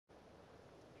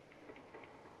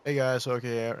Hey guys, HawkyZation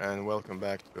here, and welcome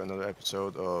back to another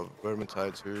episode of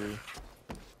Vermintide 2.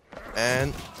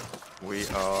 And we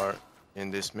are in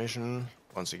this mission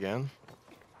once again.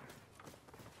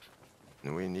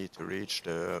 And we need to reach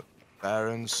the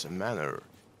Baron's Manor.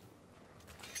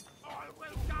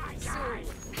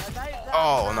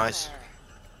 Oh, nice.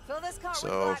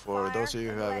 So, for those of you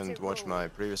who haven't watched my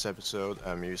previous episode,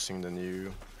 I'm using the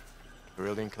new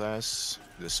wielding class,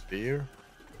 the Spear.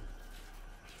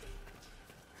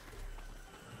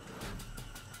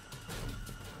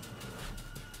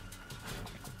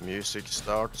 Music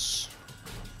starts.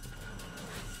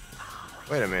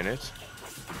 Wait a minute.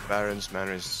 Baron's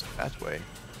Manor is that way.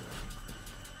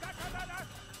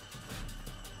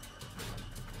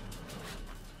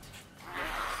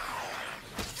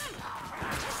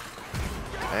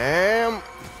 Damn!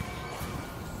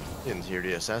 Didn't hear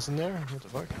the assassin there. What the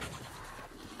fuck?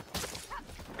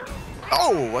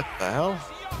 Oh, what the hell?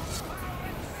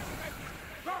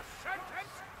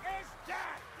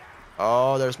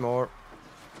 Oh, there's more.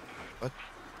 What?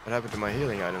 What happened to my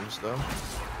healing items, though?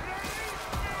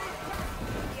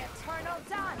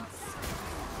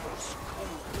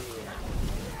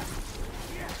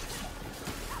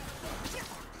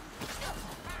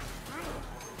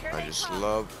 I just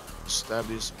love to stab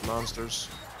these monsters.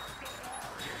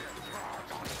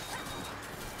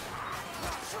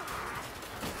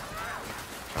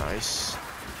 Nice.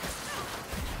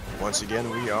 Once again,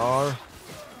 we are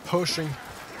pushing.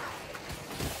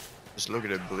 Just look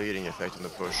at the bleeding effect on the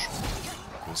push.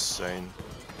 Insane.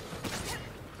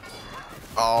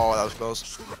 Oh, that was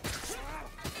close.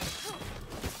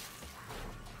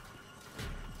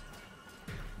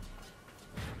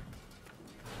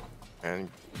 And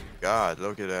God,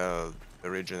 look at the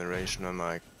regeneration on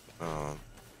my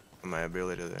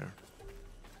ability there.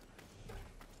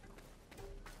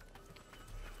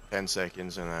 10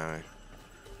 seconds and I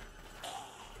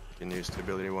can use the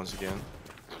ability once again.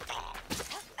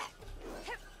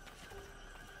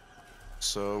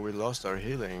 So we lost our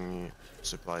healing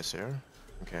supplies here.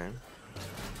 Okay.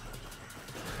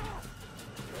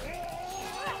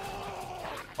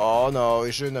 Oh no,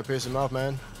 you shouldn't have pissed him off,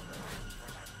 man.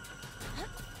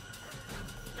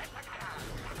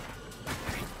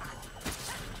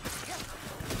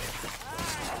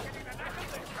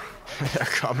 They're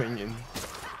coming in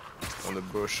from the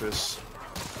bushes.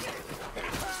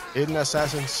 Hidden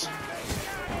assassins.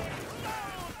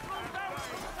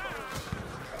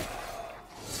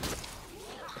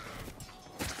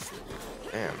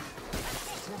 Damn.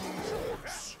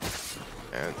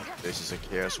 And this is a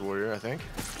Chaos Warrior, I think.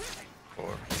 Or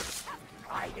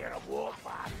I hear a war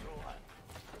patrol.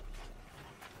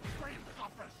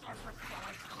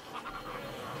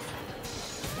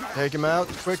 take him out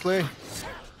quickly.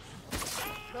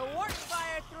 The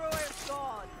Warfire thrower is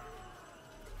gone.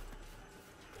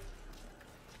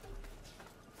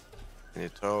 Any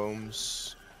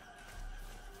tomes?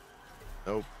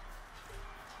 Nope.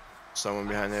 Someone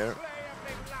behind here.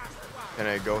 Can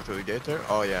I go through the gate there?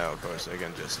 Oh yeah, of course. I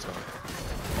can just.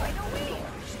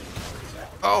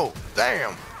 Oh,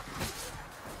 damn!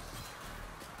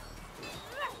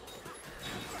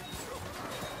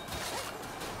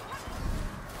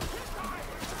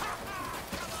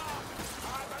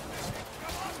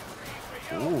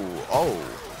 Ooh, oh!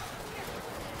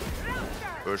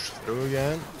 Push through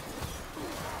again.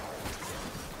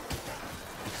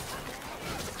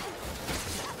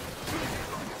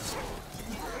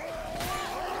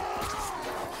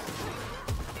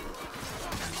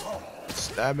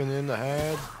 Stabbing in the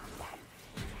head.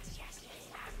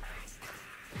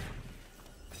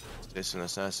 Is this an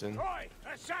assassin? Oi,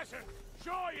 assassin!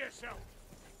 Show yourself!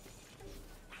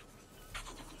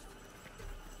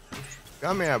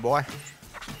 Come here, boy.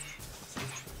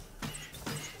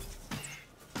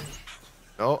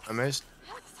 No, I missed.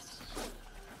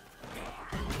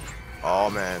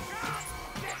 Oh man.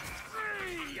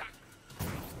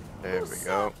 There we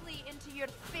go. Into your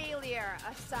failure,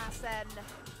 assassin.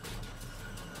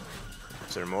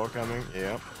 Is there more coming?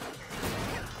 Yeah.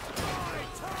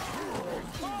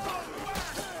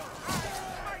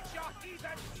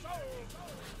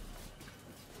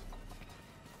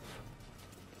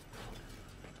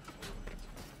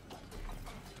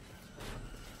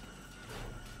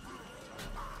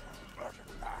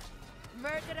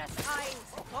 Murderous eyes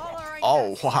following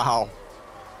Oh us. wow.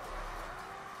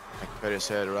 I cut his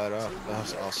head right off. That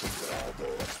was awesome.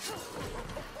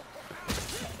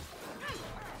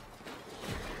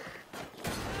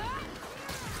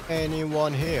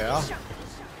 Anyone here?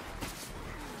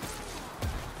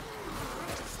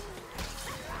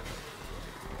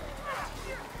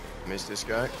 Missed this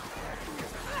guy.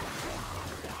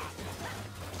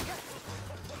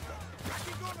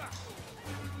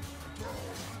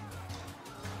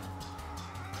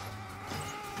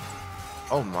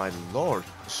 Oh my lord!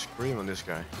 Scream on this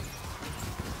guy.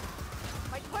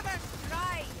 My quiver's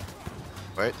dry.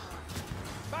 Wait.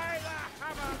 By the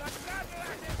hammer, the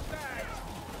bloodlet is dead!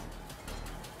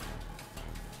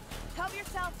 Help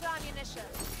yourself to ammunition.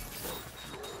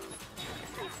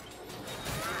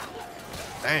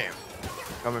 Damn!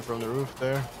 Coming from the roof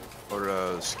there,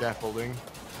 or scaffolding.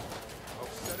 I've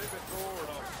said it before and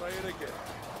I'll say it again.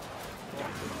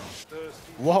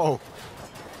 Thirsty. Whoa!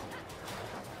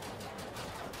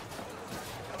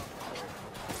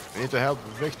 We need to help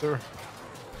Victor.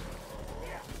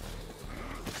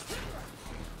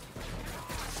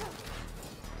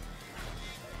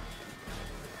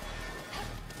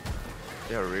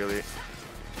 They are really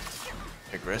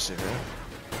aggressive here.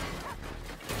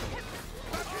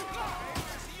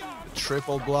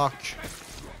 Triple block.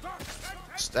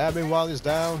 Stab him while he's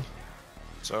down.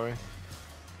 Sorry.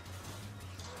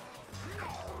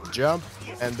 Jump,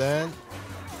 and then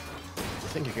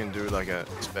I think you can do like a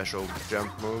special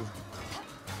jump move.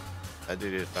 I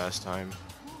did it last time.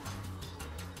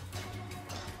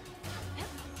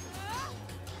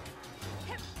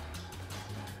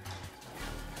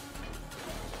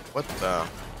 What the?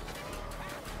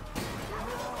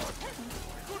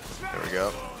 There we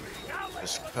go.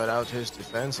 Just cut out his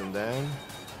defense and then...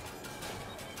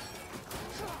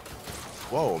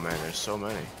 Whoa, man, there's so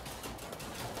many.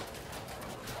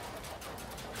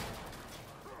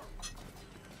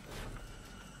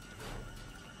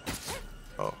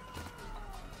 Oh.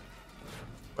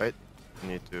 Wait, I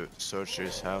need to search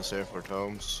his house here for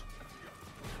tomes.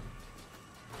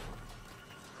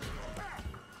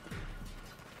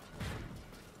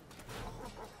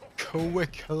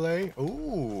 Quickly.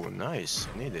 Ooh, nice.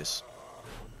 I need this.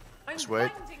 I'm Just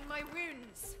wait. binding my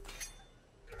wounds.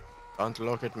 Don't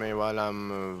look at me while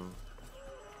I'm...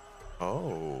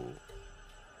 Oh.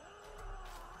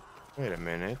 Wait a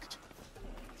minute.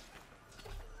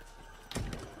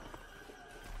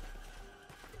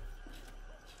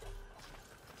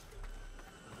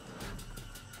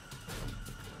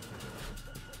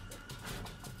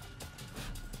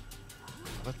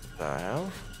 What the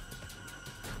hell?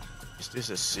 Is this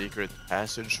a secret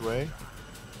passageway?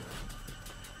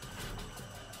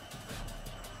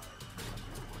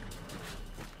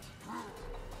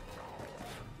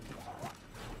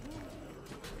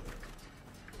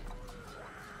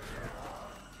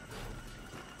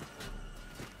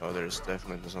 Oh, there's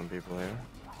definitely some people here.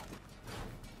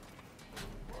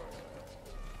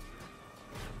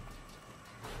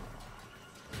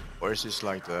 Or is this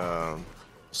like the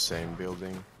same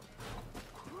building?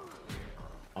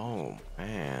 Oh,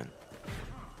 man.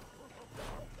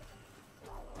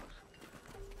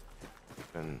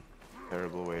 Been a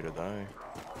terrible way to die.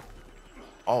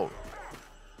 Oh.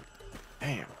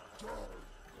 Damn.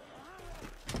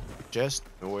 Just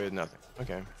avoid nothing.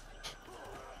 Okay.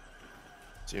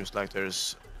 Seems like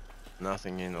there's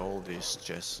nothing in all these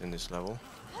chests in this level.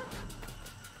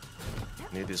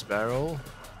 Need this barrel.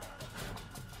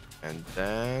 And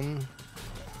then...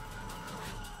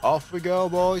 off we go,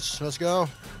 boys. Let's go.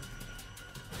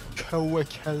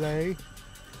 Quickly.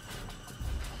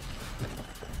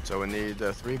 So we need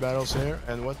 3 barrels here.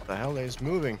 And what the hell is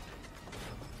moving?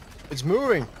 It's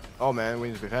moving! Oh man, we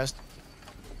need to be fast.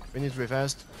 We need to be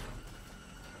fast.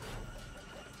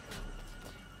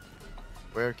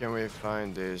 Where can we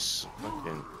find this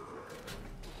fucking...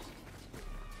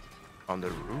 on the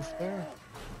roof there?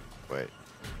 Wait.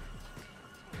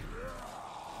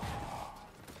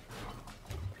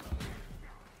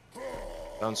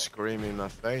 Don't scream in my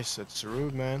face, that's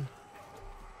rude, man.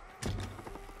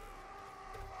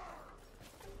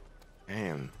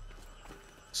 Damn.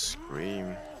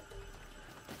 Scream.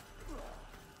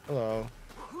 Hello.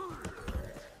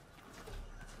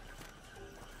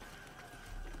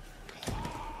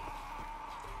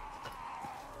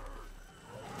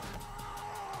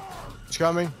 It's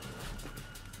coming.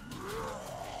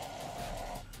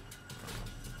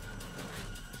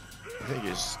 I think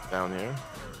he's down here.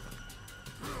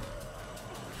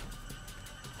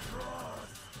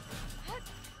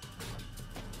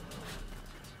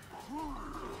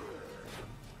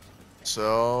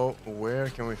 So, where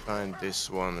can we find this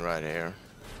one right here?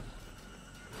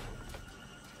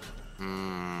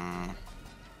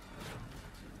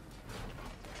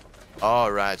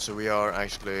 Alright, so we are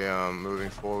actually moving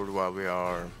forward while we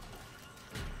are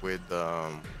with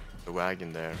the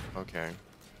wagon there. Okay.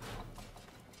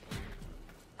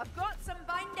 I've got some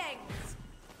bindings.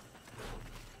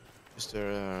 Is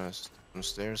there some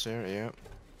stairs here? Yeah.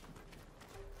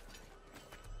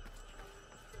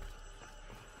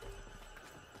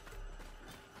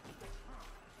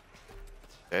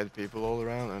 Dead people all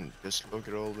around, and just look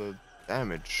at all the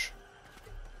damage.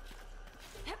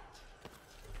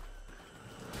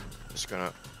 Just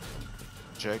gonna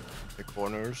check the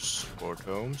corners for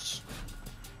tomes.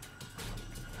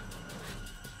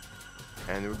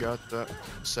 And we got the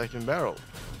second barrel.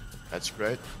 That's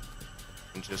great.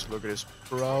 And just look at this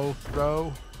pro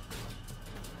throw.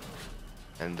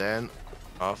 And then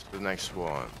off to the next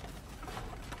one.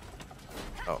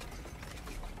 Oh.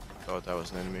 Thought that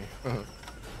was an enemy.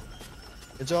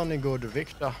 It's only go to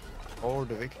Victor. Or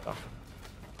the Victor.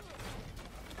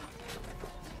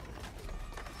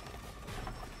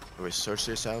 Have we searched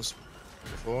this house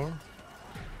before?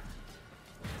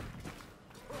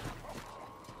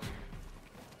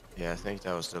 Yeah, I think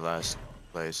that was the last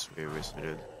place we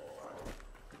visited.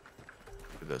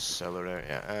 The cellar there.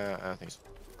 Yeah, I think so.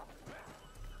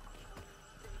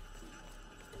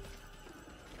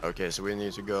 Okay, so we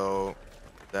need to go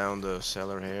down the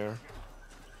cellar here.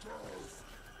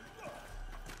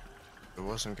 There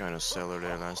was some kind of cellar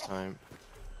there last time.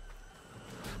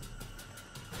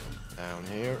 Down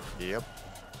here, yep.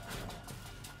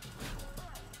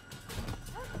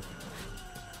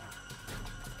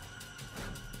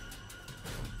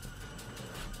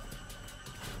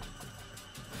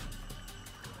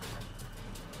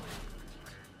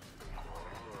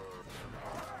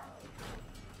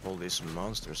 All these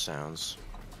monster sounds.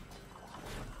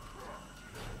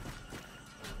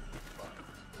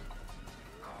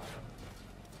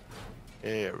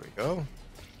 Here we go.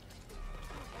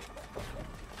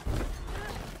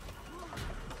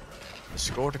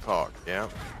 Escort a cart, yeah.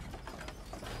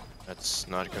 That's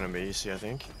not gonna be easy, I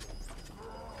think.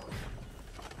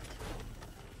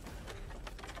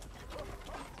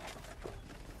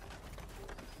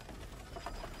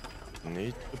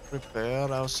 Need to prepare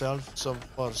ourselves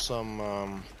for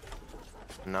some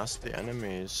nasty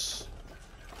enemies.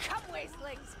 Come,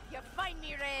 wastelings, you find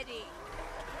me ready.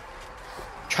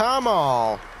 Come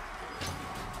on!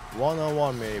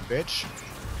 One-on-one me, bitch.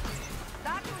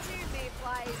 That'll do,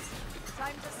 mayflies.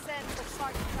 Time to send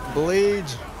Fatshark. Bleed.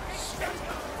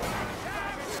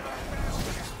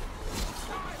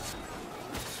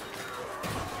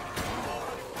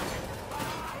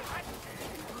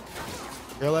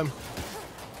 Kill him.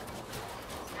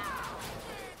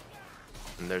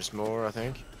 And there's more, I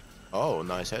think. Oh,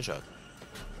 nice headshot.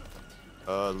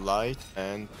 Light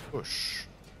and push.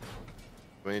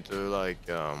 We need to like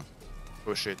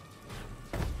push it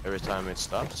every time it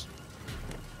stops.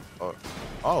 Or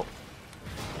oh,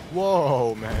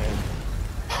 whoa, man!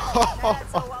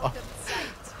 That's a welcome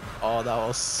sight. Oh, that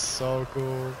was so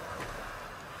cool.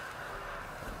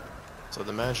 So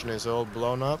the mansion is all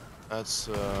blown up. That's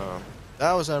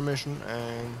that was our mission,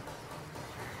 and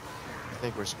I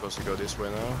think we're supposed to go this way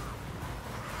now.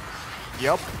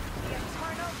 Yup.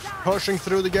 Pushing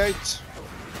through the gate.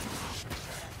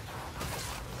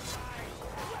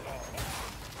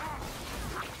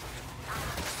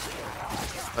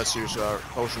 Let's use our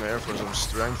potion air for some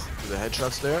strength to the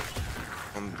headshots there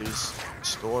on these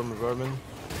storm vermin.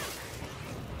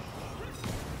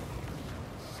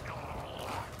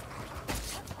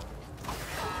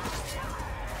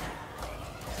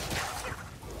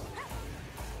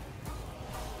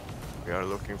 We are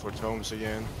looking for tomes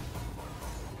again.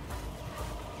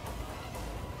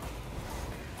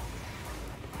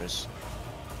 There's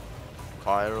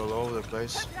fire all over the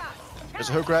place. There's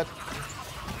a hook rat.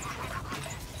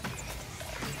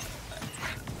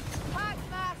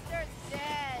 Packmaster's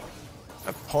dead.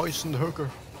 A poisoned hooker.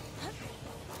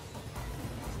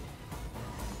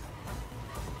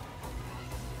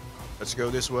 Let's go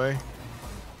this way.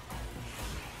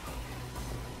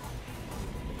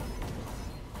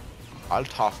 I'll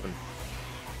toughen.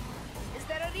 Is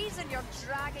there a reason you're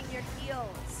dragging your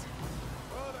heels?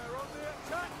 Oh, they're on the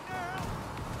attack now.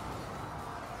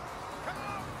 Come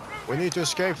on, We need to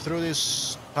escape through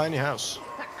this tiny house.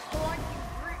 That clunky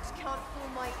brute can't fool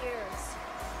my ears.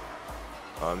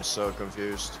 I'm so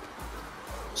confused.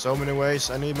 So many ways.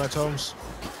 I need my tomes.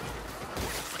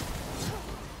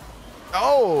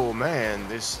 Oh man,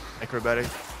 this acrobatic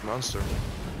monster.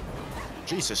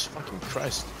 Jesus fucking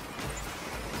Christ.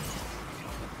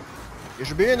 You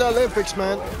should be in the Olympics,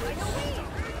 man.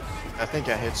 I think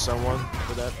I hit someone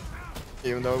with that,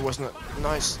 even though it wasn't a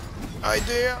nice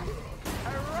idea. A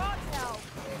rot hell.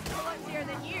 Luckier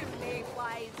than you,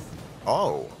 mayflies.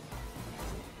 Oh.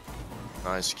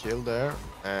 Nice kill there.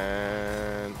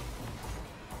 And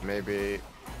maybe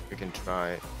we can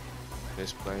try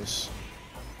this place.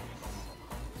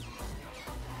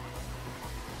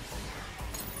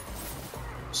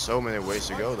 So many ways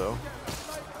to go though.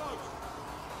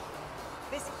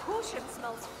 This potion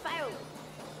smells foul.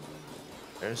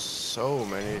 There's so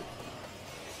many.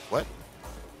 What?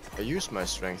 I used my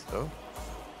strength though.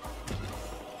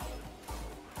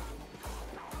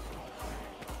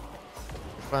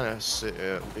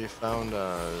 We found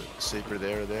a secret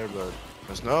area there, but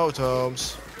there's no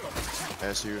tomes,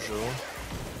 as usual.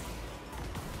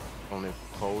 Only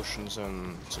potions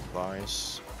and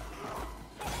supplies.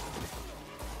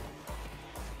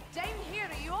 Down here,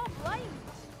 are you all blind?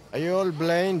 Are you all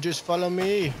blind? Just follow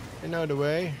me. You know the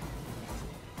way.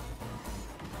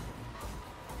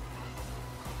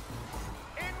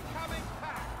 Incoming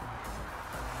pack.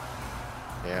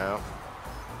 Yeah.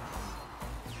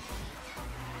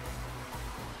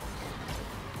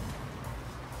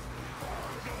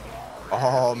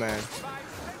 Oh man.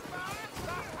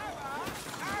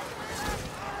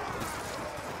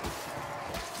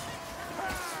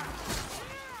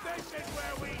 This is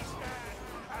where we stand,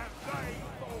 and they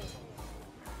fall.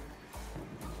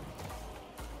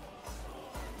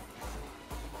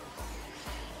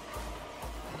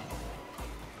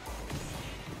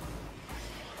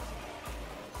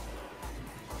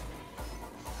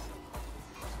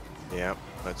 Yeah.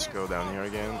 Let's go down here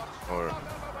again, or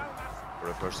for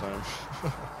the first time.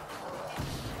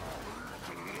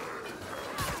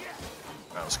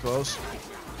 That was close.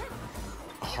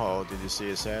 Oh, did you see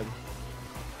his head?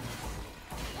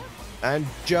 And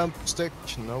jump stick.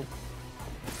 Nope.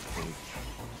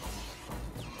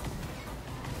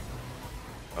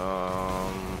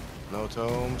 No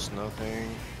tomes,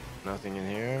 nothing. Nothing in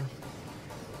here.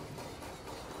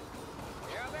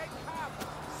 Here they come.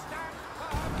 Stand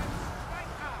firm and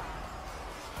strike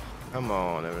hard. Come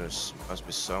on, there must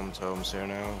be some tomes here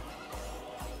now.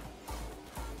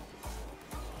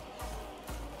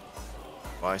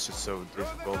 Why is it so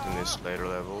difficult in these later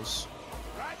levels?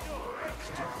 Right door.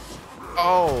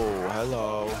 Oh,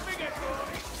 hello. Big it,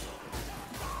 boy.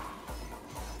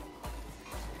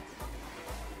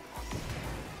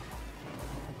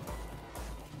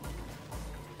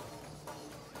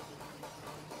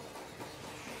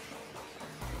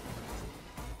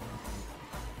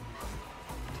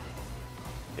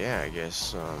 Yeah, I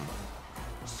guess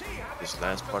this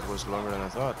last part was longer than I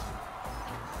thought.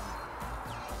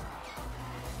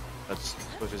 Let's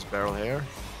put this barrel here.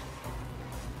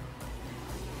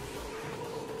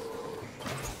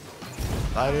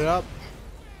 Light it up.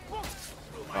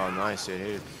 Oh, nice, it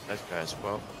hit that guy as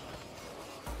well.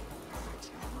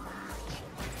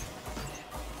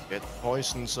 Get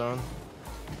poisoned, son.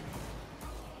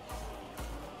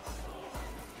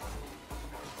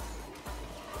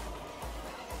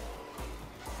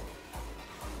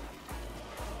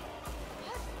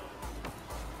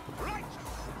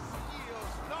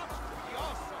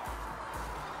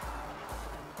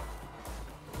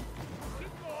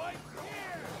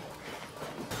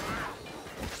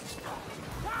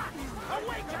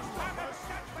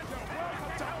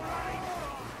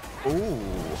 Ooh.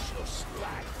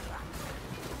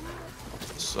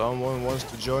 Someone wants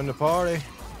to join the party.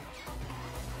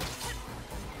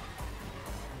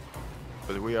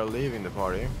 But we are leaving the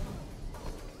party.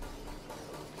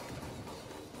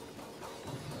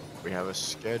 We have a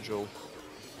schedule.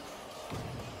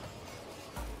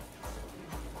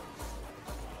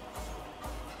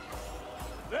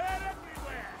 They're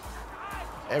everywhere.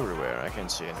 Everywhere, I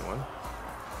can't see anyone.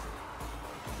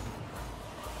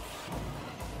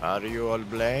 Are you all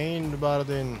blind,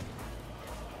 Bardin?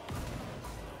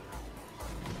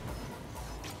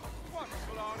 What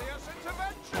glorious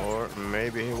intervention. Or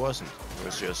maybe he wasn't. He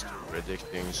was just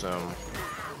predicting some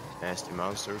nasty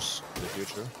monsters in the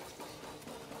future.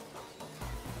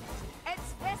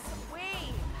 It's this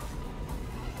way.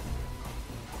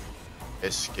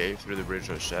 Escape through the Bridge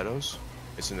of Shadows.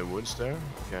 It's in the woods there.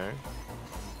 Okay.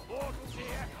 Portals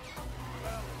here.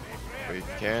 Well, We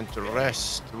can't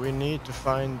rest. We need to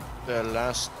find the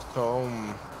last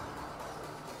tome.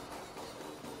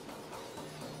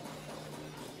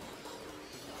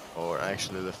 Or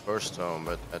actually the first tome,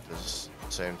 but at the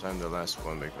same time the last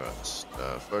one, because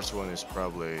the first one is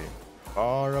probably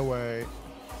far away.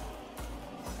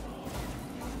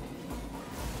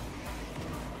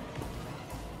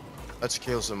 Let's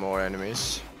kill some more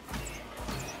enemies.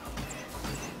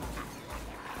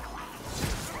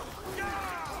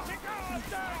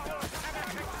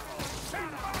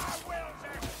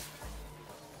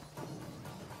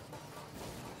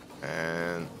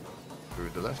 And through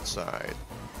the left side.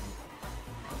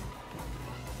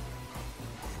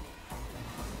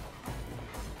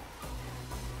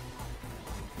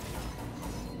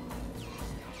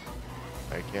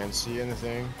 I can't see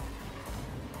anything.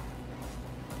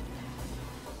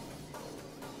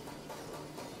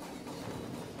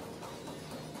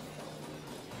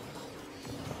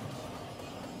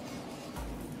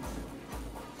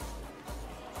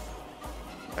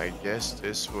 I guess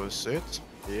this was it.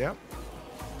 Yeah.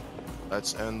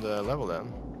 Let's end the level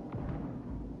then.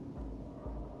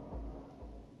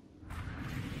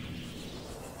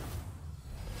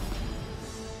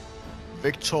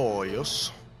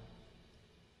 Victorious.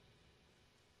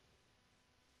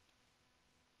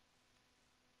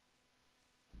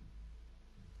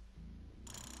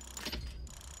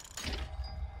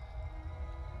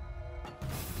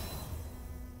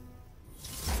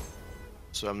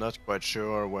 So I'm not quite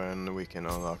sure when we can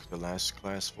unlock the last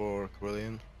class for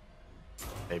Quillian.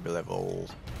 Maybe level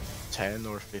 10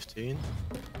 or 15.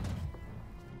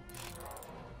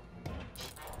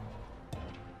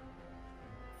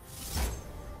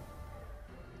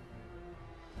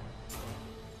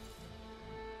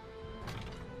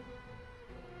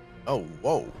 Oh,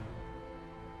 whoa!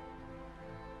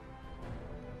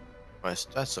 My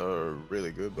stats are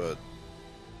really good, but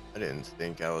I didn't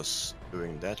think I was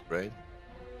doing that great.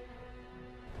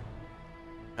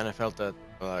 And I felt that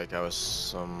like I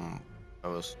was kind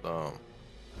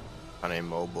of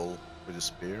immobile with the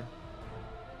spear.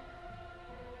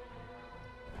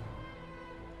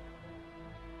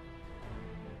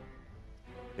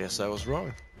 Guess I was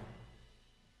wrong.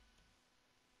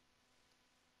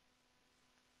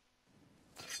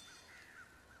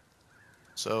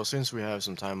 So since we have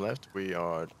some time left, we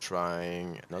are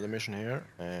trying another mission here,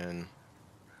 and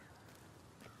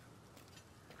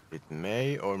it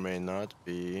may or may not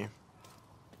be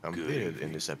completed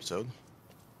in this episode.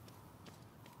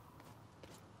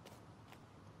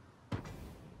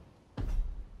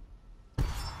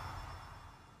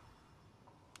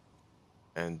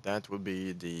 And that would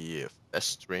be the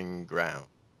festering ground.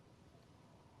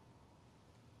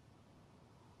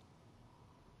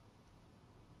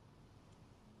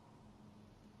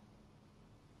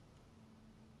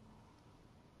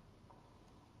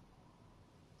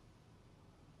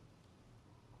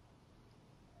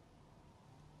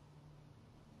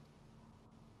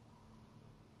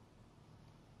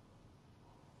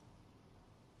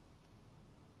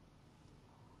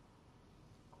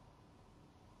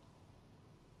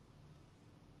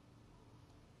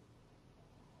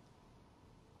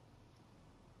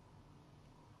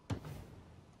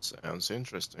 Sounds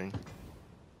interesting.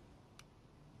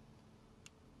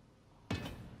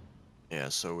 Yeah,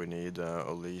 so we need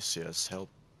Alicia's help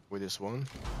with this one.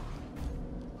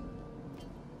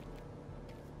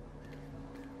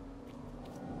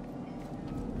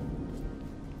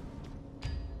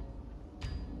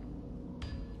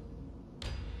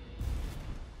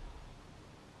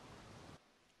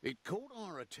 It caught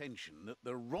our attention that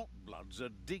the Rotbloods are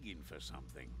digging for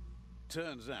something.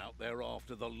 Turns out they're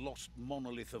after the lost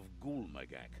monolith of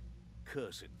Gulmagak.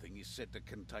 Cursed thing is said to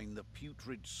contain the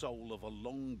putrid soul of a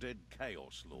long-dead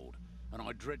Chaos Lord, and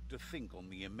I dread to think on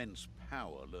the immense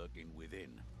power lurking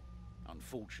within.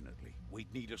 Unfortunately,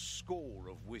 we'd need a score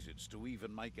of wizards to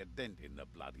even make a dent in the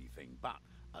bloody thing, but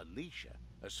Alicia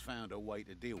has found a way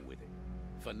to deal with it.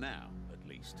 For now, at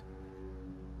least.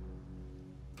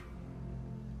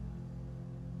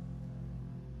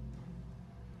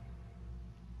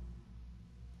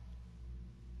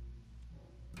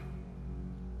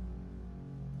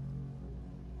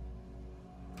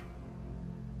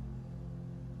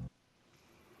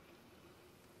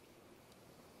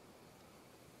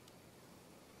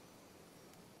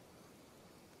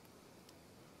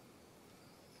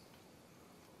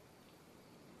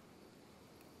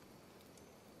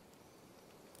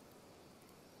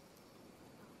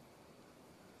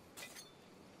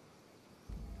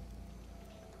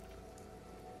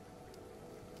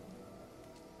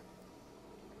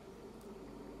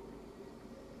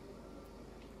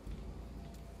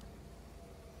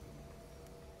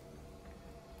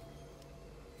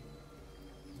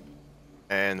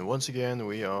 And once again,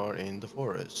 we are in the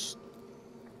forest.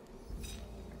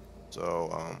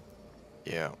 So,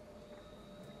 yeah.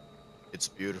 It's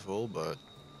beautiful, but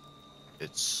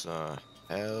it's a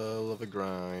hell of a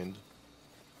grind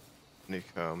when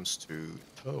it comes to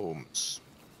tomes.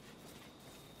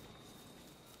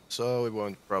 So we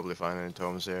won't probably find any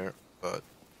tomes here, but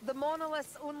The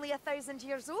monolith's only 1,000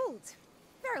 years old.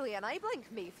 Barely an eye blink,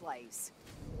 mayflies.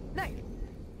 Now,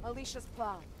 Alicia's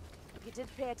plan. You did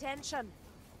pay attention.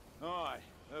 Aye,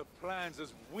 her plan's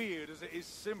as weird as it is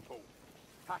simple.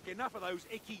 Hack enough of those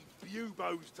icky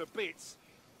buboes to bits,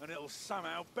 and it'll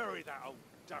somehow bury that old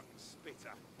dung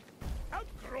spitter.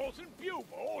 Outgrowth and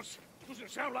buboes? Doesn't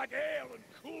sound like ale and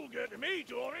coolger to me,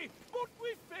 Dory, but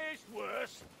we've faced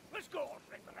worse. Let's go,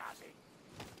 Ringrazzi.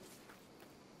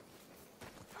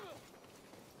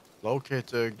 locate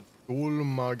the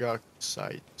Gulmagak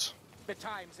site.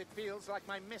 Betimes it feels like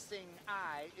my missing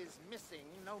eye is missing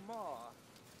no more.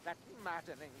 that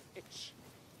maddening itch.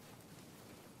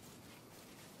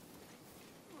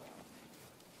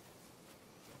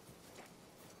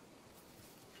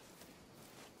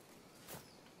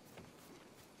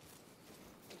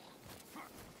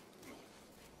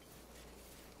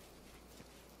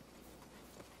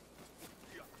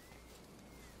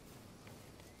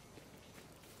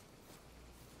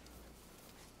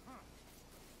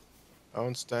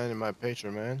 Don't stand in my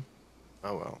picture, man.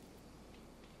 Oh well.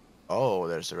 Oh,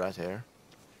 there's a rat here.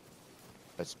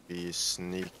 Let's be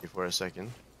sneaky for a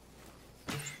second.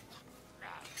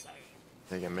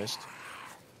 Think I missed.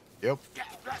 Yep.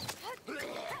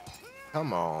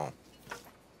 Come on.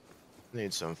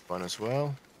 Need some fun as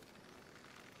well.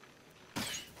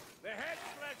 The head's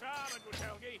less armored, good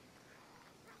Helgi.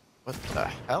 What the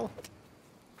hell?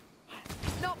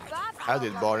 Not bad. How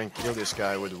did Barin kill this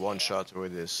guy with one shot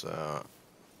with his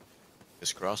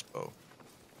crossbow?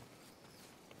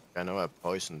 I know I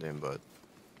poisoned him, but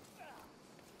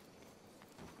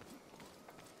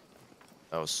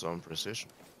that was some precision.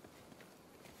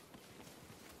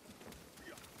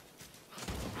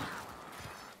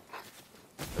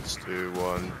 Let's do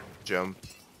one jump,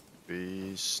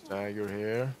 stagger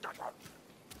here.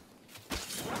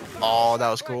 Oh, that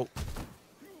was cool.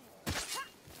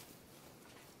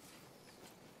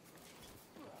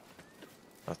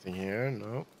 Nothing here,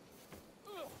 no.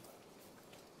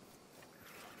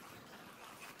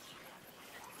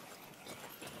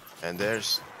 And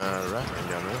there's a rat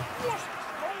gunner.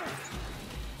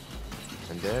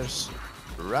 And there's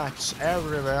rats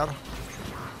everywhere.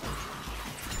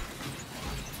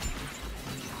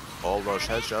 All those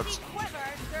headshots.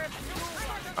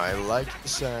 I like the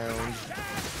sound.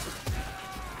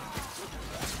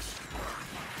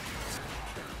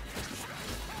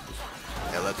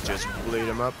 Yeah, let's just bleed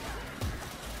them up.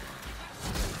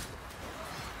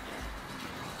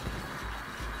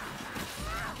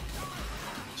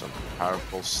 Some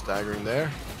powerful staggering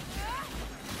there.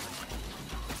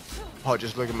 Oh,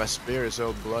 just look at my spear, it's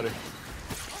so bloody.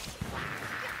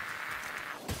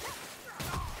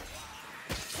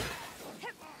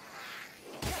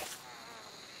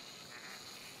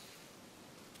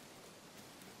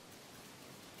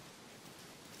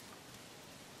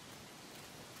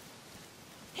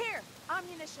 Here,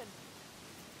 ammunition.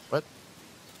 What?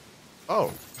 Oh,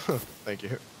 thank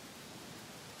you.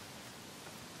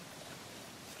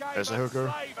 There's a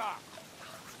hooker.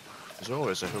 There's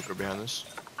always a hooker behind us.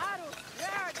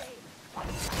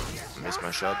 Missed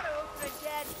my shot.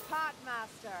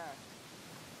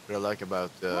 What I like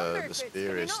about the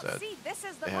spear is that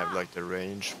they have like the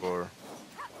range for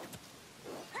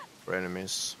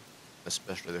enemies,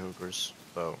 especially the hookers.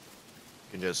 So you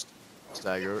can just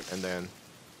stagger and then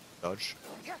dodge.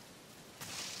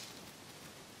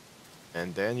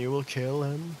 And then you will kill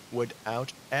him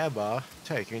without ever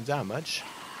taking damage.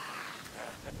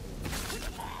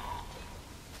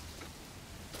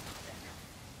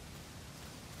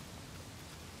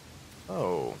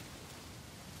 Oh.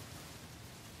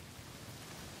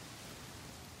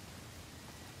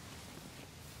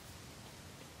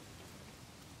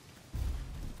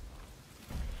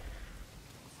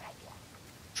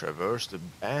 Traverse the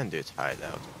bandit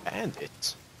hideout.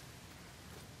 Bandit?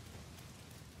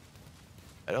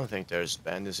 I don't think there's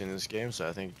bandits in this game, so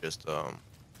I think just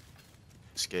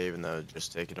escape and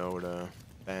just taking over the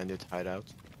bandit hideout.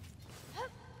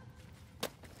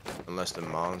 Unless the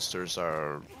monsters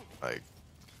are like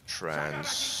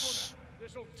transformed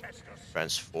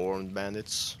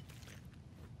bandits.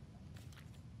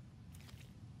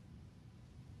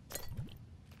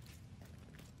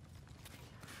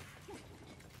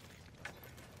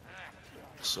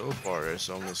 So far there's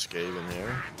only escape in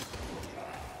here.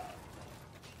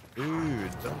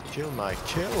 Dude, don't kill my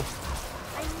kill.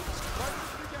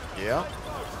 Yeah.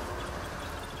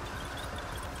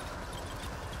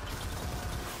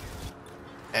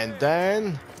 And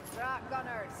then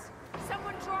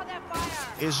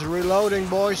he's reloading,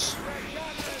 boys.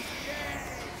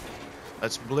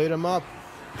 Let's bleed him up.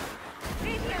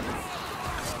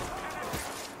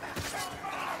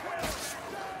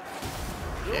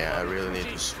 Yeah, I really need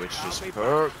to switch this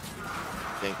perk.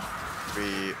 I think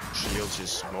 3 shields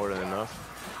is more than enough.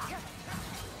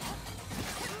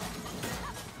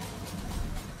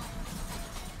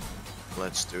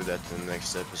 Let's do that in the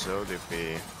next episode if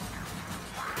we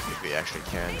actually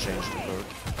can change the perk.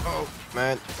 Oh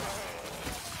man.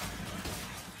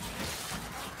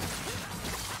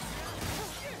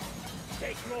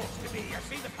 Stay close to me, I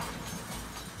see the path.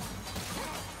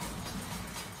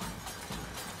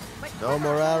 No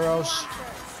more arrows.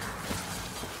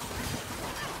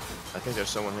 I think there's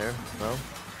someone here. No?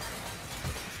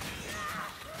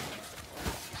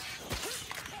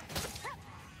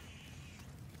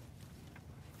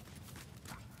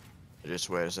 Just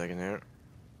wait a second here.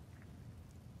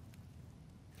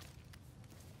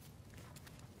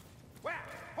 Where?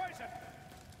 Poison!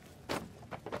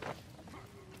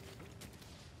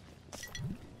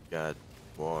 Got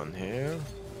one here.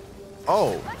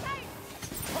 Oh!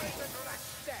 Poison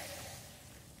rat's dead!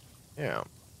 Yeah.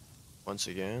 Once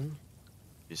again,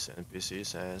 these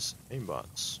NPCs has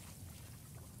aimbots.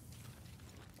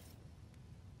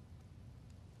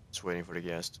 Just waiting for the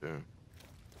gas to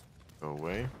go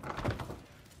away.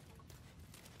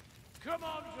 Come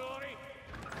on, Dory.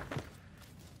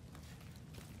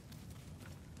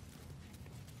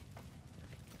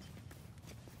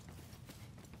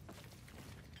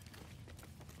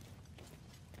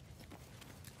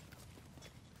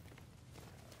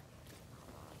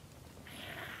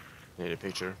 Need a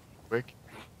picture, quick.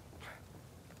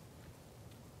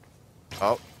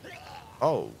 Oh.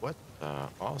 Oh, what the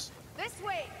awesome. This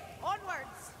way!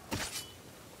 Onwards! You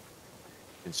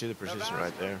can see the precision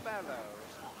right there.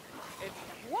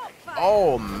 What fire?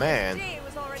 Oh man. Day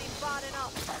was already bad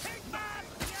enough.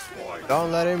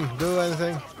 Don't let him do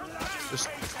anything. Just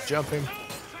jump him.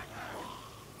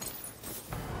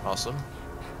 Awesome.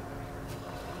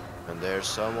 And there's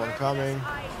someone coming.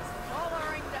 Eyes all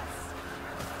around us.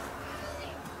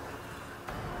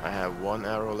 I have one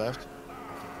arrow left.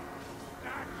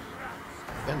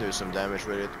 Can do some damage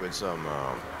with it with some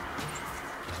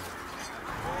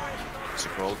what's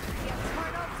it called?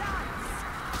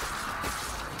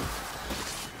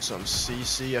 Some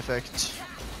CC effect.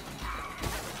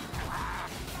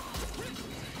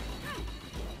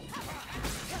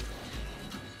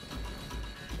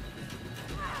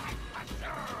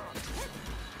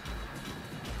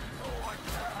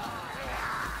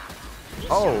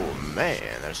 Oh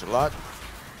man, there's a lot.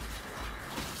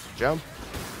 Jump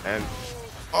and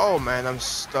oh man, I'm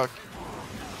stuck.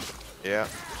 Yeah.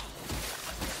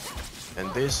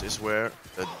 And this is where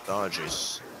the dodge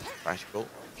is practical.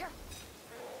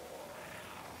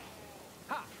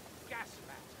 Ha! Gas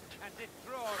mat! And it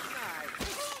draws nigh!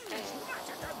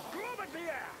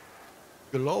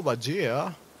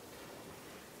 Globagia?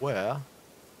 Where?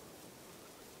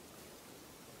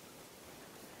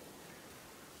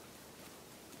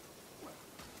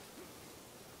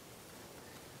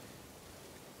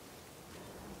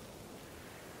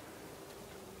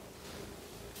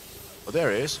 Oh,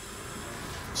 there he is.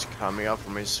 He's coming up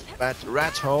from his fat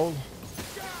rat hole.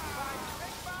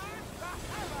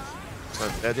 He's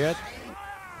not dead yet.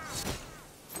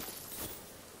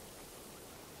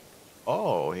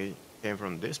 Oh, he came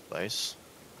from this place.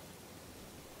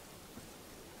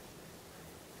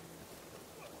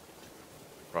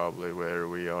 Probably where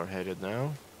we are headed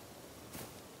now.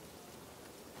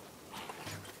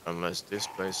 Unless this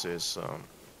place is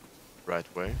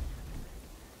right way.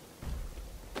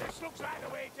 This looks like the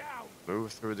way down.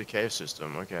 Move through the cave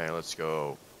system. Okay, let's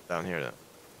go down here then.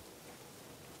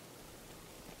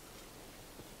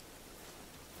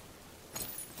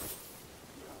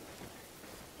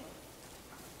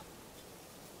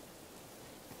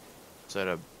 Is that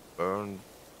a burned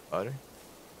body?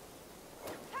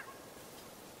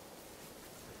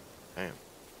 Damn.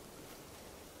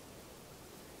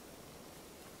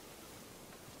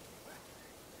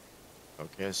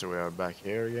 Okay, so we are back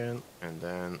here again, and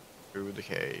then through the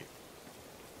cave.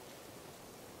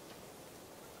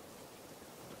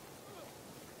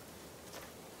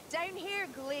 Down here,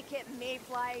 Glakeet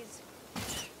mayflies.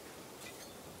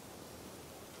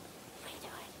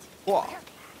 Whoa!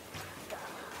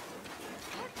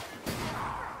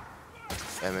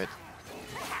 Damn it.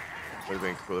 Would have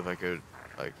been cool if I could,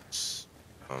 like,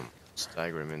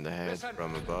 stagger him in the head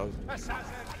from above.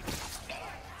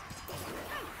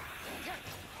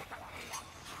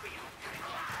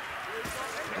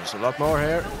 There's a lot more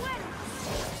here.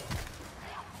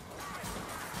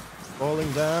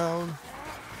 Falling down.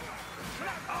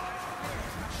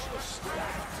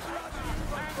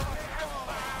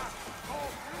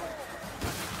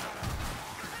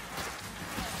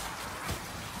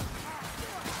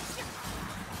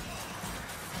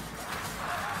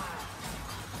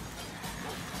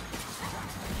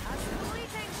 A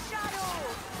fleeting shadow.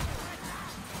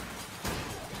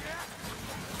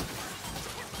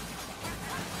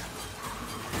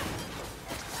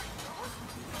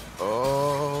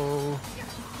 Oh.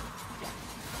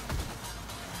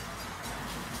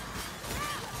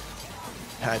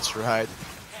 That's right.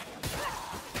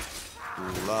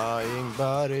 Lying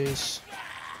bodies.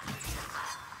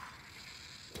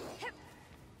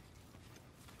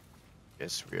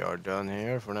 Guess we are done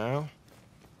here for now.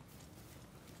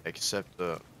 Except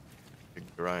the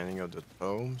grinding of the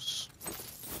tomes.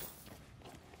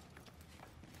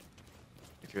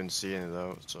 I couldn't see any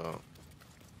though, so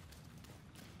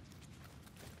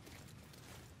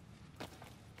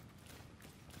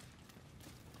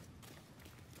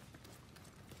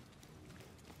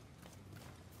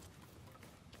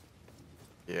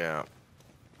Yeah.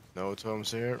 No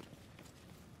tomes here.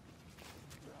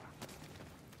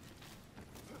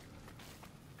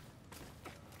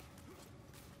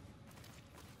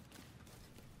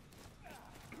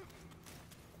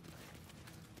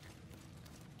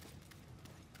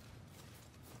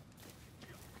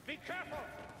 Be careful!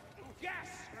 Gas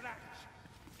grenades!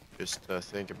 Just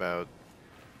think about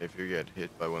if you get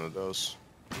hit by one of those.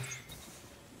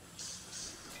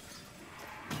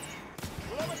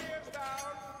 Grenadiers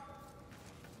down!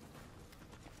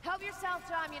 Help yourself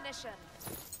to ammunition.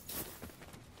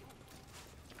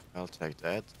 I'll take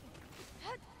that.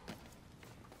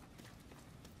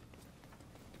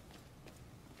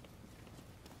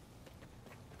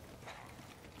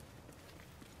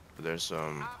 There's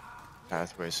some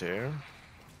pathways here.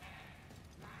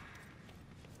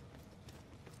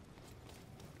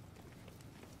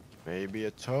 Maybe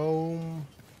a tome.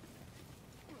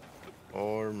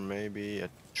 Or maybe a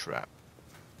trap.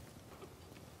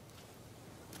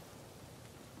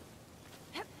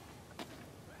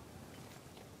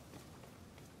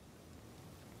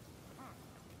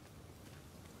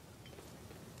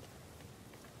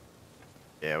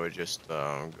 Yeah, we're just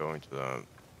going to the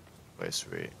place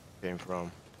we came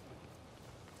from.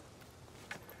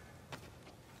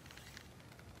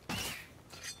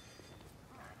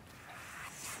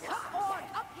 Come on,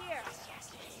 up here.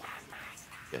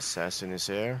 The assassin is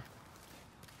here.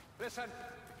 Listen.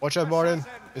 Watch out, Martin.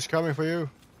 Assassin. It's coming for you.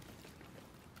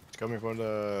 It's coming for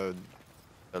the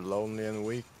lonely and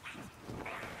weak.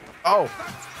 Oh!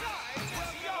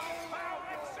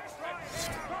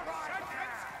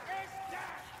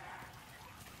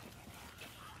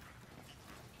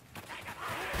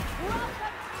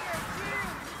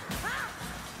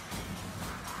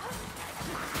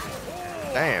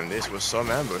 Damn, this was some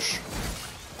ambush.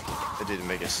 It didn't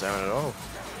make a sound at all.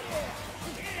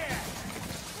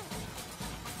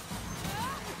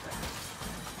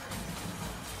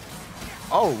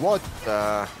 Oh, what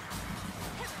the?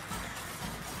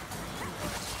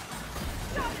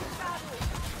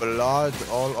 Blood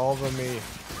all over me.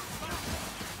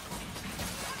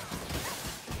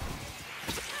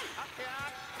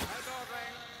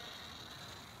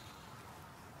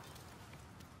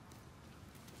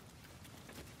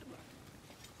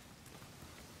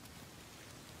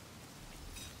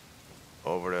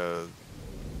 Over the...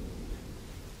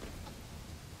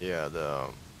 Yeah, the...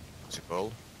 What's it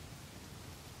called?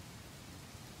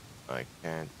 I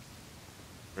can't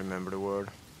remember the word.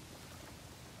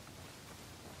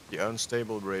 The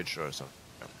unstable bridge or something.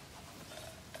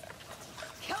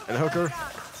 Yeah. And hooker.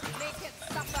 Make it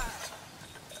suffer.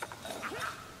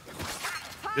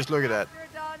 Just look at that. You're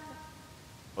done.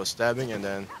 Was stabbing and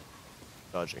then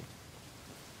dodging.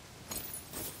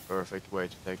 Perfect way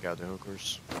to take out the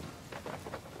hookers.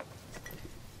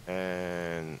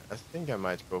 And I think I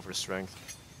might go for strength.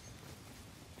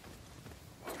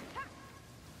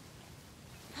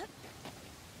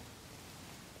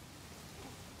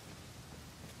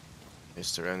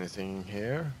 Is there anything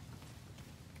here?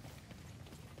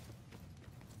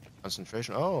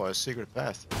 Concentration. Oh, a secret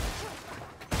path.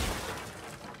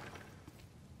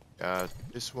 Got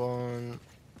this one.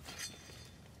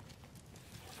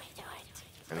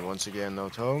 And once again, no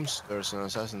tomes. There's an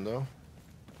assassin though.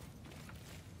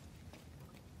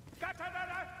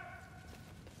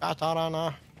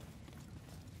 Katarana.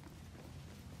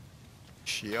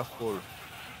 Shiafur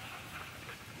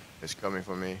is coming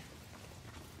for me.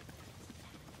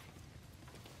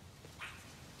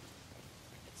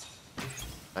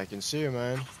 I can see you,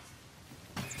 man.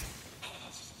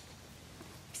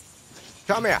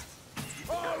 Come here.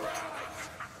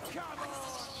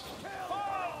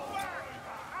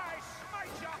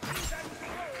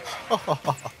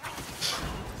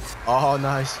 Oh,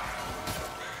 nice.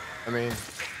 I mean,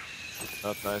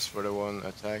 not nice for the one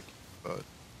attack, but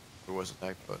it was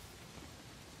attack, but.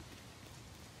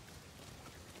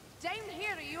 Down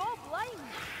here, are you all blind?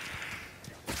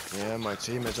 Yeah, my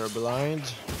teammates are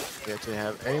blind. Yet they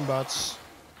have aimbots.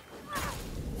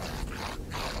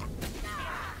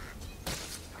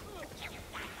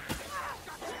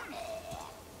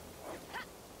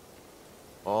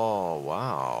 Oh,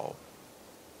 wow.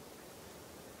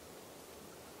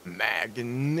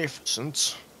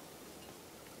 Magnificent.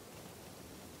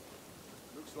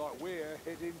 Looks like we're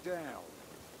heading down.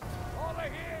 Over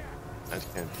here! That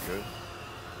can't be good.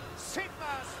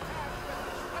 Sigma's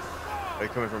Are you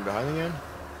coming from behind again?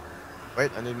 Wait,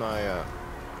 I need my,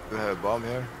 do I have a bomb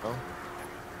here? No?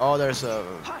 Oh, there's a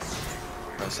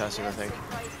assassin, I think.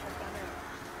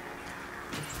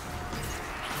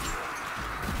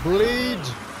 Bleed!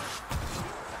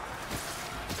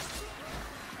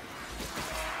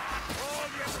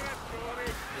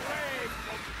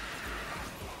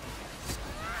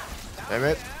 Damn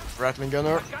it. Rattling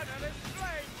gunner.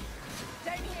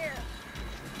 Down here.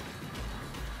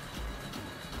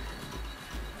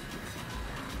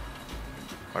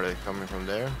 Are they coming from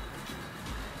there?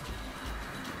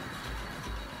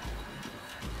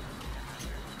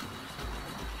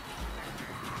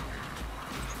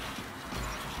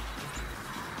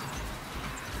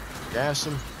 Gas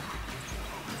him.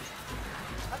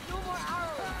 I've no more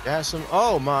arrows. Gas him.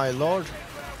 Oh my lord.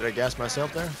 Did I gas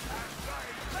myself there?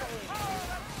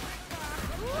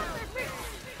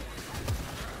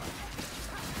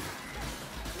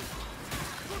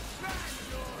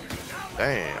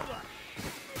 Damn.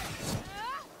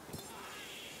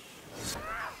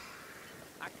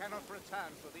 I cannot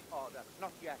return to the Order.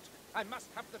 Not yet. I must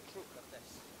have the truth of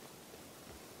this.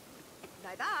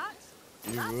 Now that.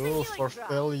 You That's a will healing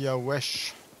fulfill drop. your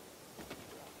wish.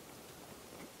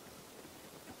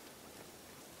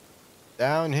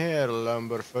 Down here,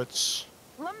 Lumberfoots.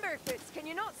 Lumberfoots, can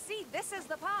you not see? This is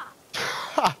the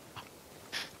path.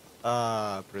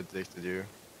 Ah, predicted you.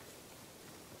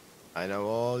 I know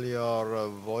all your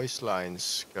voice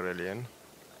lines, Carillion.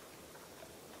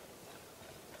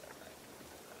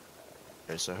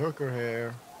 There's a hooker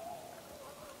here.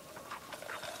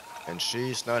 And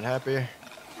she's not happy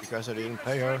because I didn't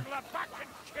pay her. Back and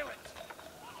kill it.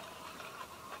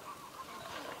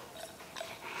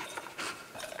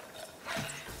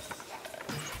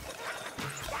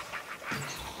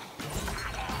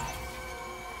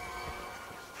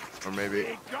 Or maybe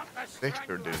He got the Victor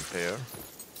strangler. didn't pay her.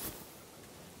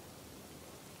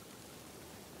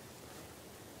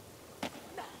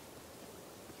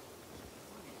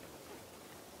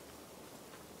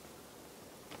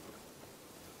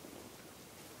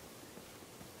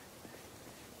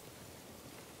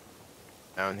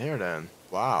 Down here then.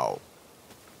 Wow.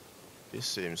 This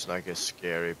seems like a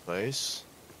scary place.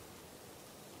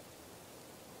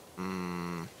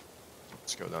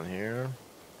 Let's go down here.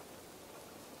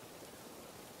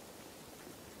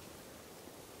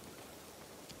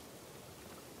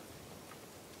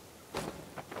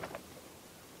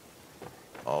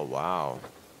 Oh wow.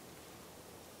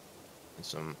 And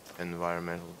some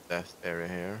environmental death area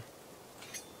here.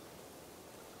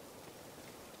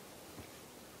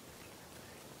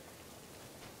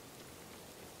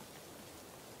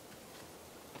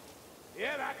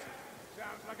 Hear that?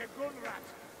 Sounds like a gun rat.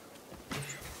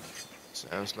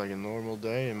 Sounds like a normal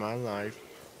day in my life.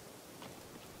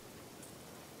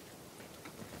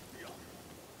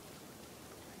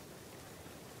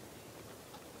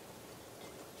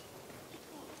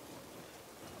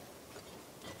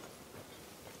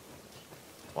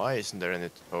 Why isn't there any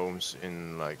homes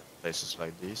in like places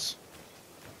like these?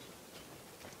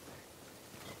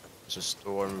 There's a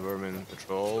storm vermin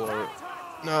patrol or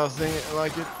nothing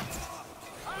like it.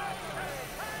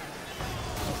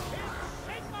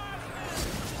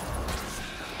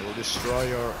 I will destroy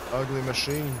your ugly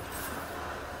machine.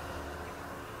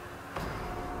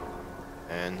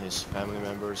 And his family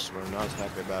members were not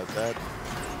happy about that.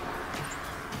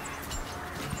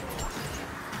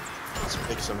 Let's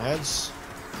pick some heads.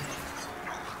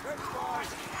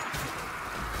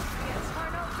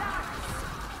 Eternal dance.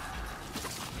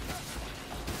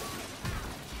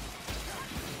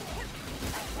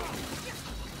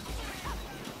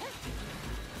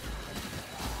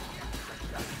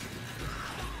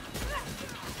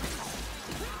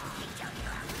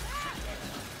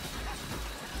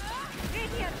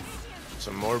 Radiance.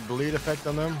 Some more bleed effect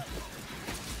on them.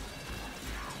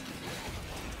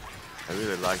 I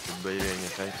really like the bleeding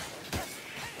effect.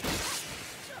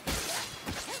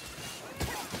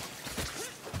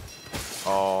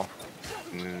 Oh,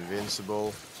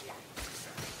 invincible.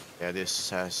 Yeah, this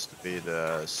has to be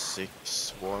the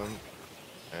 6th one.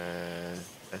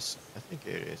 I think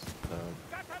it is.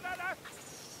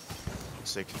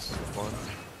 6th one.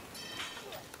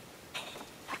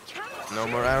 No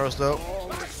more arrows though.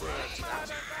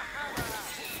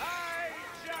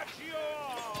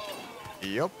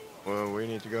 Yup. Well, we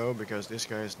need to go because this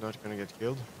guy is not gonna get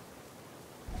killed.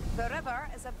 The river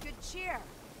is of good cheer.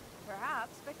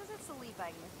 Perhaps because it's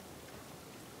leaving.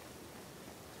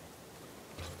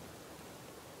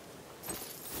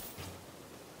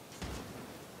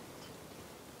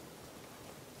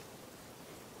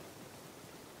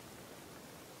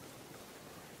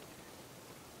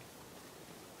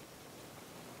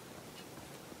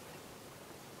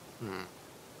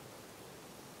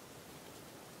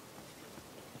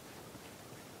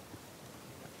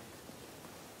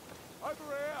 Over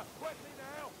here, quickly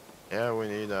now. Yeah, we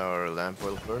need our lamp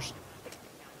oil first.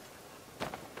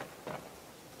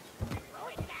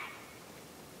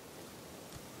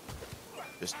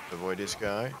 Just avoid this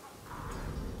guy.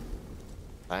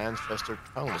 Plant fester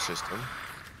tunnel system.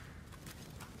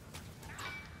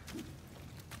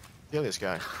 Kill this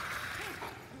guy.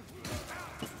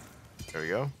 There we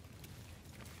go.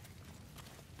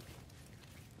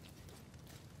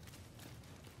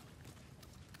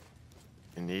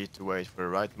 You need to wait for the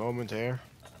right moment here.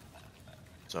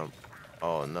 So,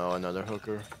 oh no, another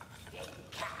hooker.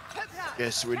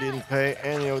 Guess we didn't pay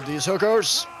any of these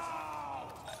hookers.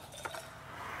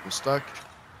 I'm stuck.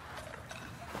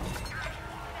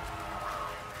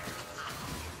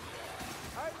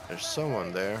 There's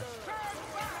someone there.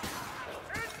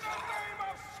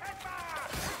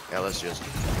 Yeah, let's just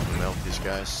melt these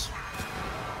guys.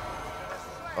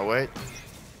 Oh wait.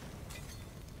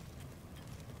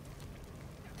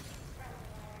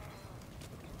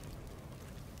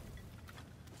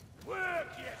 Work,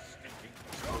 you stinking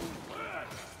fool,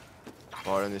 work!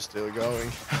 Warren is still going.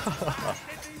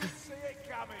 Didn't even see it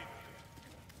coming.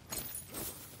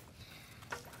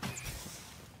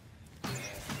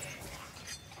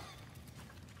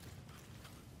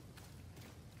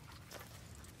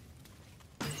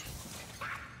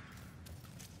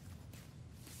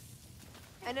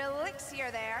 An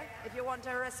elixir there, if you want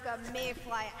to risk a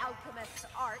mayfly alchemist's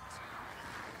art.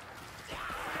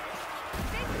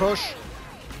 Push.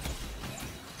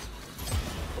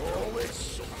 Oh, it's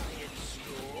science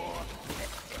store.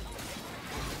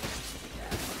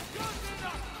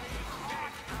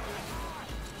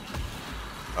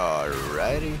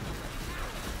 Alrighty.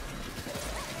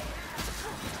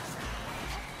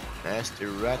 Nasty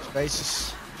rat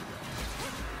faces.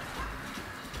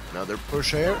 Another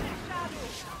push here.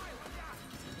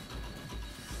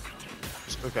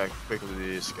 Just look how quickly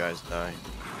these guys die.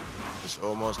 It's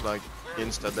almost like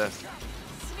insta-death.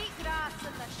 Sneak grass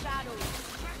in the shadows.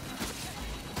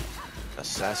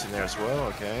 Assassin there as well,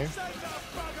 okay.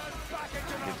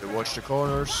 Need to watch the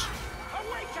corners.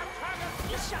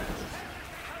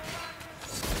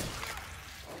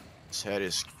 His head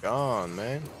is gone,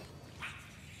 man.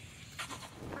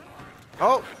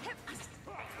 Oh!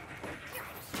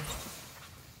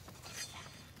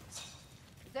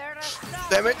 There are some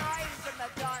Damn it. eyes in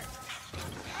the dark.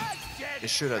 He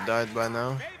should have died by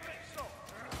now.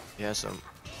 He has some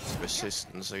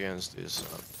resistance against this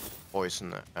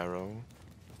poison arrow.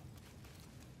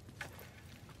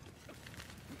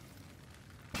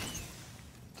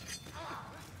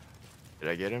 Did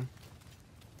I get him?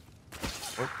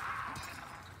 Oh.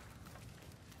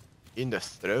 In the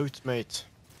throat, mate.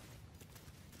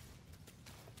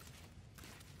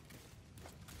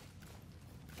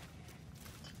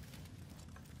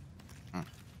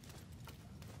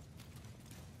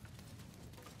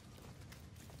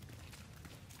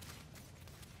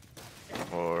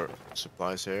 More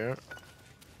supplies here.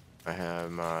 I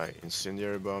have my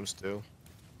incendiary bomb still.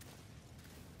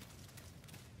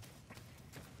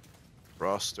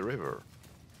 Cross the river.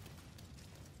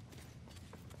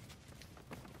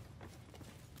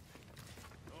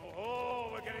 Oh,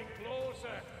 we're getting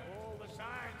closer. All the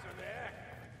signs are there.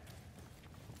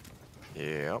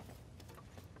 Yep.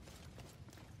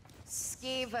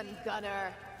 Skaven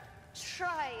gunner.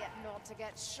 Try not to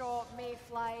get shot,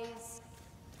 mayflies.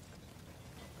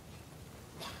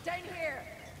 Down here.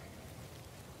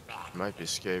 Might be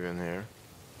Skaven here.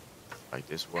 Like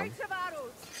this one. Out of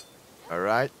arrows.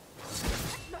 Alright.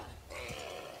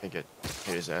 I think it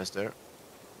hit his ass there.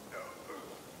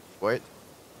 Wait.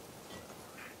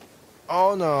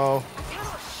 Oh no. I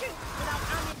cannot shoot without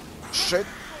ammunition. Shit.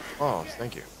 Oh,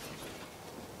 thank you.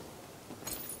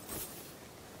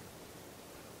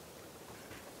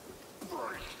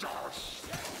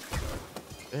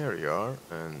 There you are,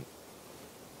 and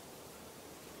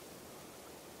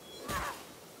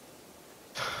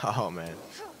oh man.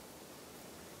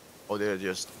 Oh, they're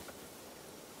just.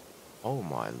 Oh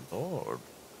my lord.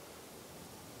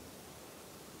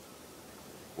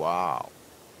 Wow.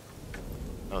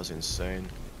 That was insane.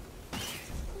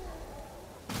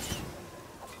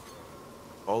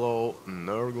 Follow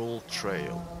Nurgle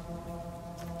Trail.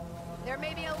 There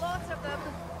may be a lot of them,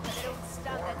 but they don't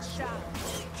stand a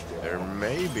chance. There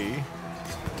may be,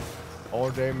 or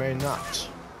they may not.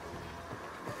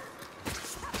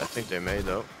 I think they may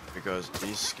though, because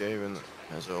these Skaven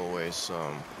has always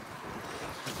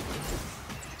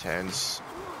tens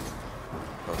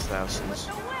of thousands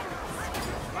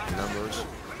in numbers.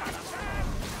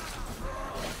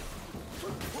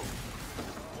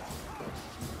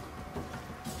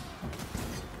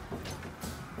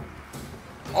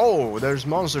 Oh, there's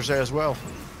monsters there as well.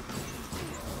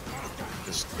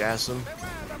 Just gas them.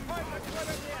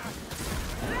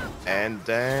 And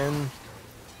then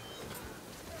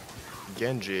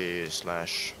Genji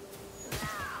slash.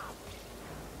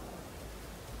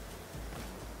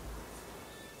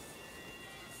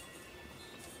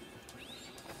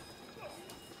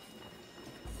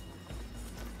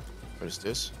 What is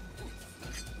this?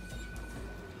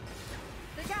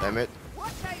 The gap. Damn it.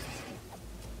 Watch out.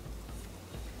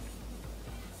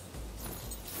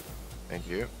 Thank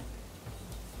you.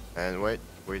 And wait,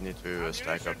 we need to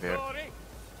stack up here.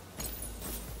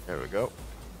 There we go.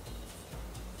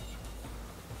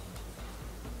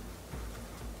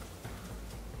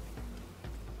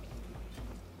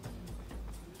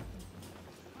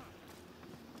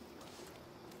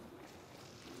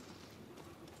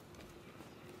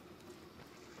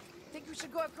 Think we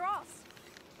should go across.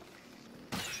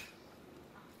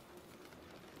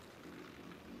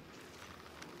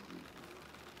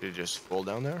 Did you just fall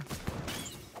down there?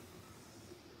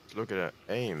 Look at that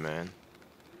aim, man.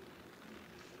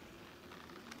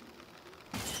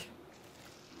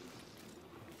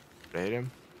 Hit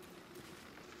him.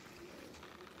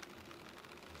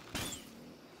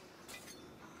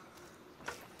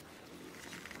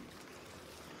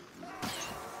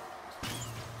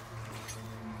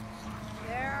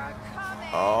 They're coming.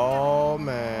 Oh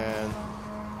man.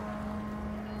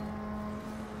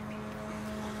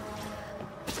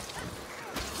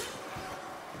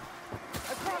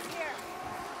 Across here.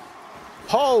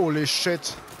 Holy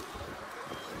shit.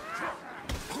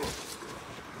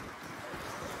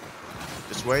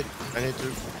 Just wait, I need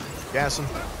to gas him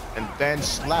and then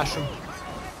slash him.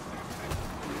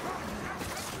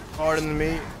 Pardon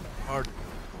me, are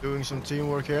doing some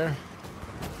teamwork here.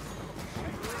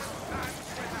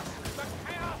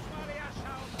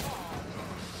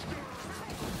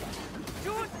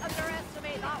 Don't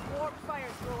underestimate that warp fire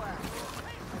thrower.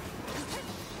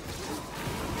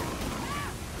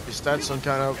 Is that some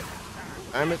kind of...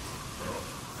 Damn it.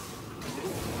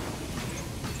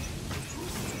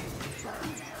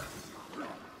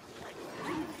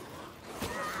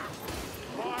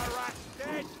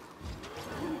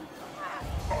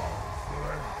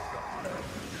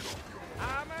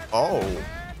 Oh,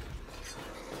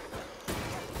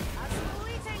 A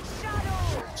fleeting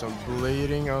shadow. some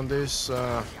bleeding on this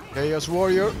Chaos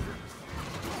Warrior.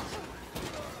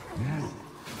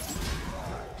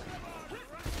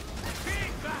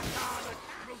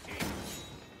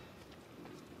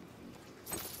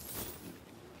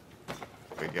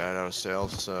 We got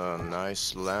ourselves a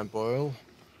nice lamp oil.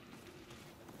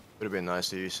 Would have been nice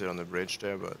to use it on the bridge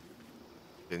there, but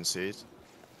didn't see it.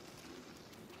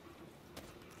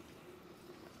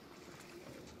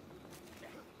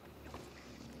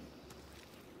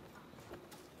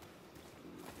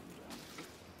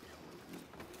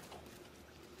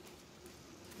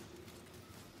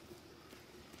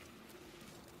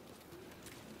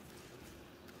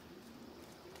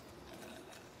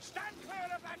 Stand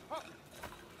clear of that hook!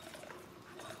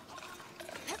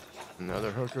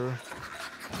 Another hooker.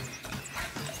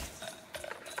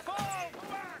 Fall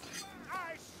back!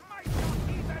 I smite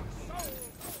your heathen soul!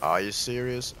 Are you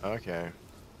serious? Okay.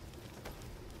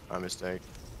 My mistake.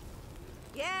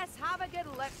 Yes, have a good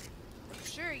look. I'm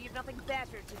sure you've nothing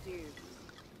better to do.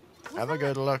 Have a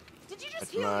good look Did you just at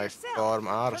heal my yourself farm for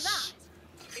arse.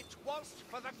 that? It was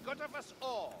for the good of us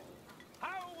all.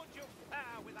 How would you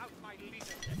fare without my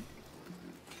leadership?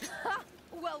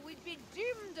 Well, we'd be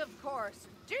doomed, of course.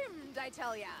 Doomed, I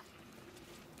tell ya.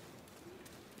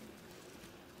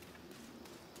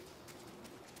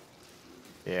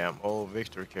 Yeah, all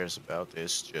Victor cares about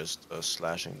is just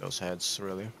slashing those heads,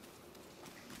 really.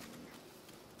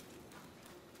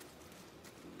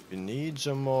 You need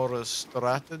some more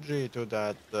strategy to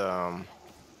that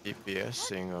DPS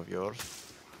thing of yours.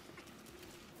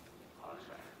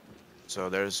 So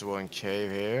there's one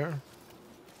cave here.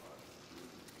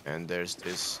 And there's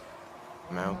this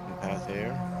mountain path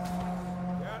here.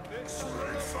 I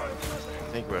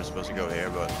think we're supposed to go here,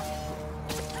 but...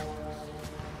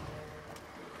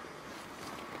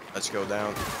 Let's go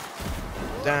down.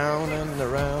 Down and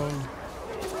around.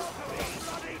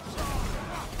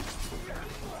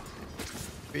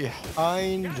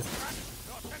 Behind.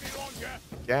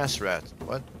 Gas rat.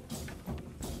 What?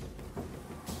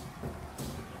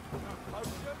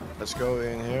 Let's go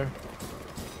in here.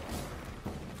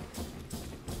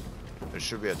 There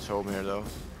should be a tome here, though.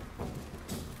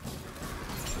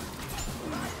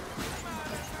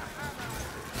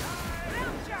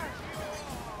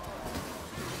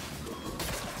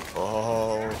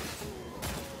 Oh.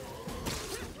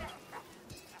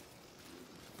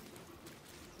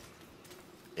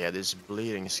 Yeah, this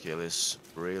bleeding skill is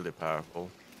really powerful.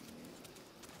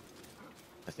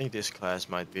 I think this class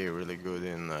might be really good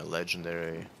in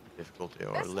legendary difficulty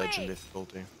or This legend way.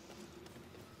 difficulty.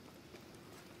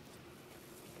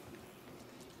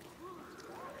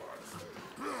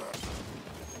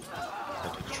 I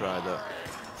have to try the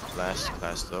last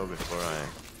class though before I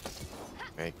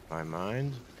Make my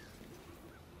mind.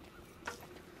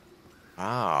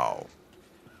 Wow.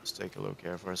 Let's take a look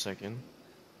here for a second.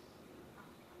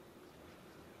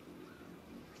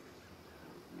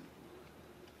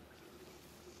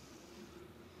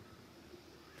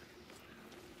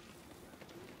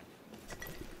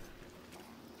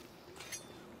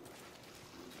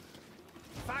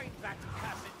 Find that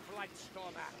cursed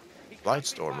Blightstormer. He can't be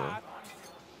Blightstormer? far.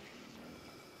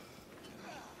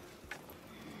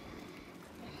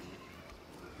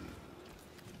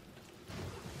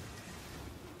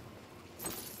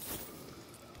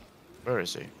 Where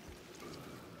is he?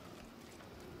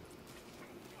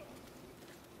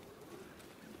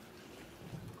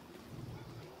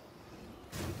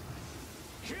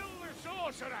 Kill the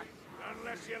sorcerer,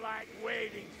 unless you like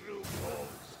wading through holes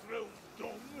through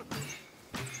dung.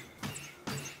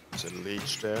 Is it a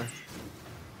leech there?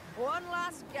 One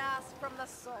last gasp from the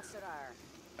sorcerer.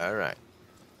 Alright.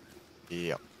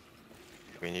 Yep.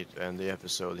 We need to end the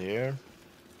episode here.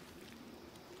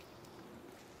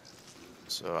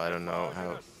 So I don't know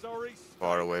how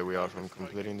far away we are from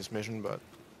completing this mission, but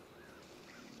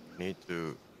we need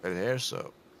to get it here,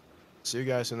 so see you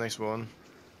guys in the next one.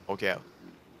 Okay out.